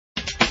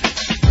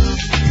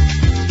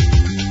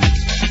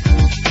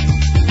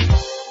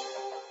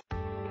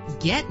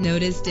Get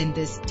noticed in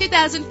this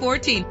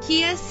 2014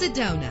 Kia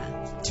Sedona.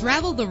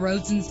 Travel the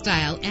roads in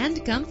style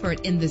and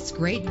comfort in this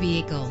great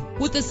vehicle.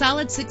 With a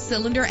solid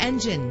 6-cylinder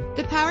engine,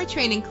 the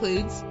powertrain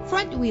includes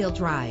front-wheel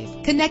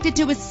drive, connected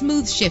to a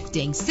smooth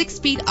shifting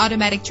 6-speed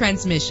automatic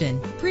transmission.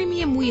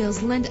 Premium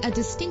wheels lend a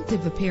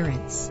distinctive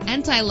appearance.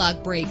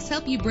 Anti-lock brakes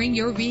help you bring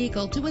your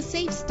vehicle to a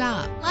safe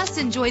stop. Plus,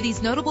 enjoy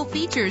these notable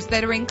features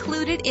that are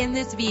included in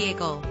this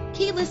vehicle: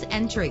 keyless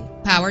entry,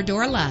 power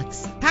door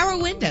locks, power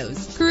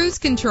windows, cruise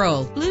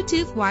control,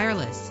 Bluetooth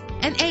wireless,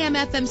 an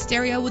AM/FM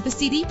stereo with a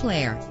CD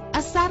player,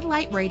 a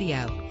satellite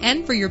radio.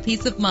 And for your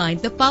peace of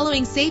mind, the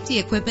following safety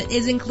equipment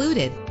is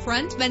included: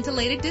 front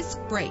ventilated disc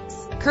brakes,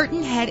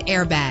 curtain head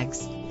airbags,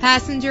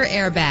 passenger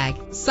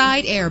airbag,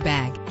 side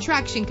airbag,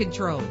 traction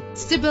control,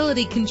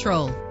 stability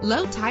control,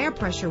 low tire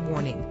pressure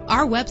warning.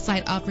 Our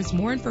website offers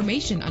more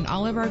information on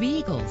all of our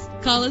vehicles.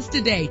 Call us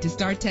today to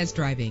start test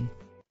driving.